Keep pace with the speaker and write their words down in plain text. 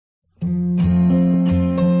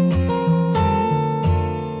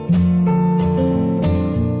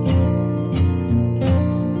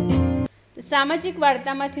સામાજિક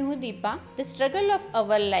વાર્તામાંથી હું Deepa the struggle of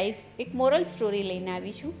our life એક મોરલ સ્ટોરી લઈને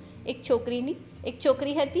આવી છું. એક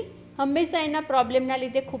છોકરી હતી, હંમેશા એના પ્રોબ્લેમના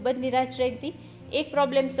લીધે ખૂબ જ નિરાશ રહેતી. એક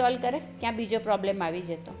પ્રોબ્લેમ સોલ્વ કરે ત્યાં બીજો પ્રોબ્લેમ આવી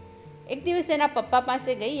જતો. એક દિવસ એના પપ્પા પાસે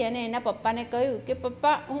ગઈ અને એના પપ્પાને કહ્યું કે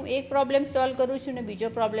પપ્પા, હું એક પ્રોબ્લેમ સોલ્વ કરું છું ને બીજો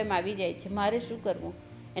પ્રોબ્લેમ આવી જાય છે, મારે શું કરવું?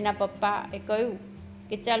 એના પપ્પાએ કહ્યું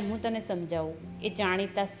કે ચાલ હું તને સમજાવું. એ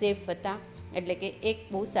જાણીતા શેફ હતા, એટલે કે એક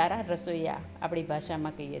બહુ સારા રસોઈયા, આપણી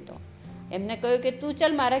ભાષામાં કહીએ તો. એમને કહ્યું કે તું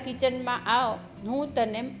ચાલ મારા કિચનમાં આવ, હું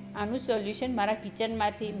તને આનું સોલ્યુશન મારા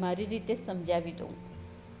કિચનમાંથી મારી રીતે સમજાવી દઉં.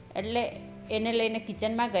 એટલે એને લઈને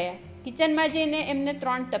કિચનમાં ગયા. કિચનમાં જઈને એમને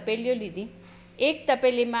 3 તપેલીઓ લીધી. એક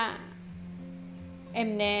તપેલીમાં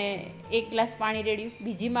એમને 1 ગ્લાસ પાણી રેડ્યું,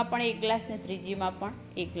 બીજીમાં પણ 1 ગ્લાસ ને ત્રીજીમાં પણ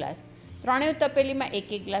 1 ગ્લાસ. ત્રણેય તપેલીમાં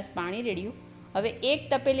 1 ગ્લાસ પાણી રેડ્યું. હવે એક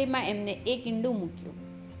તપેલીમાં એમને 1 ઈંડું મૂક્યું,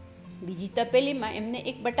 બીજી તપેલીમાં એમને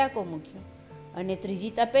 1 બટાકો મૂક્યો અને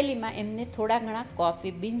ત્રીજી તપેલીમાં એમને થોડા ઘણા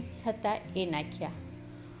કોફી બીન્સ હતા એ નાખ્યા.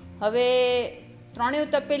 હવે ત્રણેય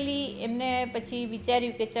તપેલી એમને પછી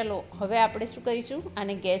વિચાર્યું કે ચલો હવે આપણે શું કરીશું,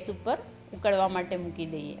 આને ગેસ ઉપર ઉકળવા માટે મૂકી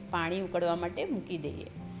દઈએ, પાણી ઉકળવા માટે મૂકી દઈએ.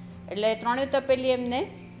 એટલે ત્રણેય તપેલી એમને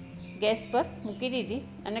ગેસ પર મૂકી દીધી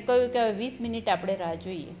અને કહ્યું કે હવે 20 મિનિટ આપણે રાહ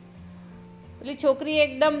જોઈએ. એટલે છોકરી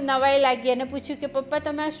એકદમ નવાઈ લાગી અને પૂછ્યું કે પપ્પા,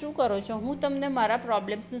 તમે આ શું કરો છો? હું તમને મારા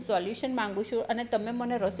પ્રોબ્લેમ્સનું સોલ્યુશન માંગુ છું અને તમે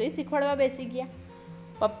મને રસોઈ શીખવાડવા બેસી ગયા.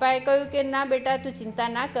 પપ્પાએ કહ્યું કે ના બેટા, તું ચિંતા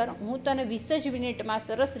ના કર, હું તને 20 જ મિનિટમાં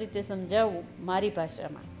સરસ રીતે સમજાવું મારી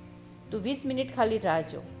ભાષામાં. તું 20 મિનિટ ખાલી રાહ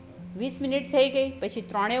જો. 20 મિનિટ થઈ ગઈ. પછી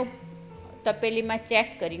ત્રણેય તપેલીમાં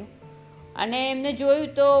ચેક કર્યું અને એમને જોયું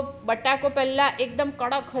તો બટાકો પહેલાં એકદમ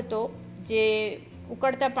કડક હતો, જે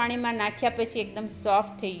ઉકળતા પાણીમાં નાખ્યા પછી એકદમ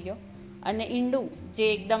સોફ્ટ થઈ ગયો. અને ઈંડું જે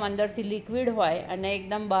એકદમ અંદરથી લિક્વિડ હોય અને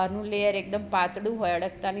એકદમ બહારનું લેયર એકદમ પાતળું હોય,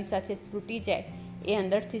 અડકતાની સાથે તૂટી જાય, એ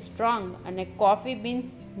અંદરથી સ્ટ્રોંગ. અને કોફી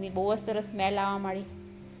બીન્સની બહુ જ સરસ સ્મેલ આવવા માંડી.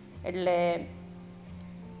 એટલે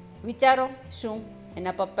વિચારો શું?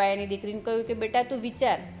 એના પપ્પાએ એની દીકરીને કહ્યું કે બેટા તું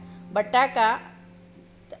વિચાર, બટાકા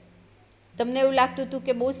તમને એવું લાગતું હતું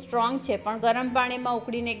કે બહુ સ્ટ્રોંગ છે, પણ ગરમ પાણીમાં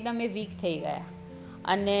ઉકળીને એકદમ એ વીક થઈ ગયા.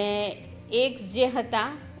 અને એગ્સ જે હતા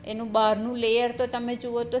એનું બહારનું લેયર તો તમે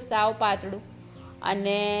જુઓ તો સાવ પાતળું,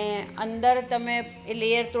 અને અંદર તમે એ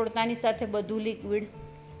લેયર તોડતાની સાથે બધું લિક્વિડ,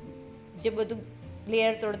 જે બધું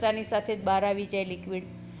લેયર તોડતાની સાથે જ બહાર આવી જાય લિક્વિડ,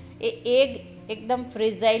 એ એગ એકદમ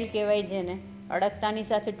ફ્રેજાઇલ કહેવાય, જેને અડકતાની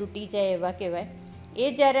સાથે તૂટી જાય એવા કહેવાય.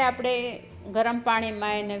 એ જ્યારે આપણે ગરમ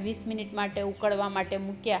પાણીમાં એને 20 મિનિટ માટે ઉકળવા માટે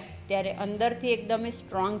મૂક્યા ત્યારે અંદરથી એકદમ એ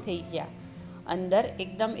સ્ટ્રોંગ થઈ ગયા. અંદર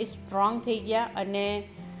એકદમ એ સ્ટ્રોંગ થઈ ગયા અને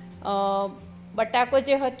બટાકો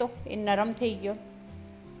જે હતો એ નરમ થઈ ગયો.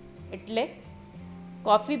 એટલે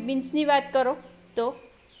કોફી બીન્સની વાત કરો તો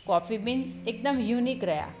કોફી બીન્સ એકદમ યુનિક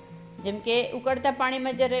રહ્યા. જેમ કે ઉકળતા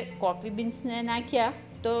પાણીમાં જ્યારે કોફી બીન્સને નાખ્યા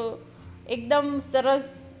તો એકદમ સરસ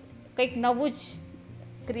કંઈક નવું જ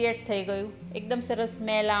ક્રિએટ થઈ ગયું. એકદમ સરસ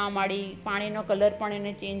સ્મેલ આવવા માંડી, પાણીનો કલર પણ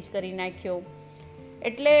એને ચેન્જ કરી નાખ્યો.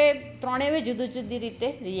 એટલે ત્રણેય જુદી રીતે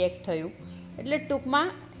રિએક્ટ થયું. એટલે ટૂંકમાં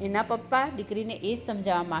એના પપ્પા દીકરીને એ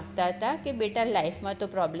સમજાવવા માગતા હતા કે બેટા, લાઈફમાં તો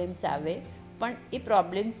પ્રોબ્લેમ્સ આવે, પણ એ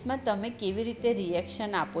પ્રોબ્લેમ્સમાં તમે કેવી રીતે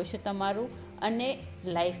રિએક્શન આપો છો તમારું, અને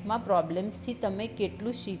લાઈફમાં પ્રોબ્લેમ્સથી તમે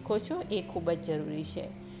કેટલું શીખો છો એ ખૂબ જ જરૂરી છે.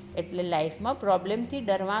 એટલે લાઈફમાં પ્રોબ્લેમથી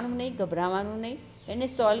ડરવાનું નહીં, ગભરાવાનું નહીં, એને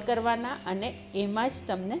સોલ્વ કરવાના, અને એમાં જ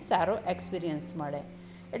તમને સારો એક્સપિરિયન્સ મળે.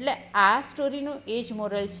 એટલે આ સ્ટોરીનું એ જ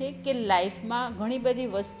મોરલ છે કે લાઈફમાં ઘણી બધી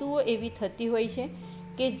વસ્તુઓ એવી થતી હોય છે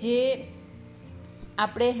કે જે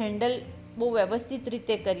આપણે હેન્ડલ બહુ વ્યવસ્થિત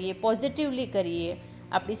રીતે કરીએ, પોઝિટિવલી કરીએ,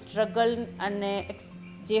 આપણી સ્ટ્રગલ અને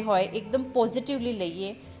જે હોય એકદમ પોઝિટિવલી લઈએ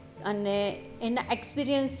અને એના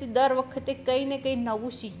એક્સપિરિયન્સથી દર વખતે કંઈ ને કંઈ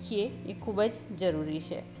નવું શીખીએ, એ ખૂબ જ જરૂરી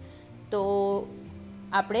છે. તો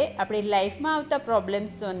આપણે આપણી લાઈફમાં આવતા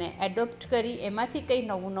પ્રોબ્લેમ્સોને એડોપ્ટ કરી એમાંથી કંઈ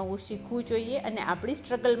નવું શીખવું જોઈએ અને આપણી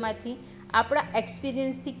સ્ટ્રગલમાંથી આપણા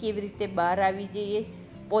એક્સપિરિયન્સથી કેવી રીતે બહાર આવી જઈએ,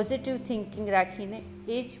 પોઝિટિવ થિંકિંગ રાખીને,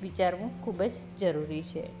 એ જ વિચારવું ખૂબ જ જરૂરી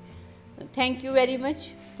છે. Thank you very much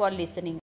for listening.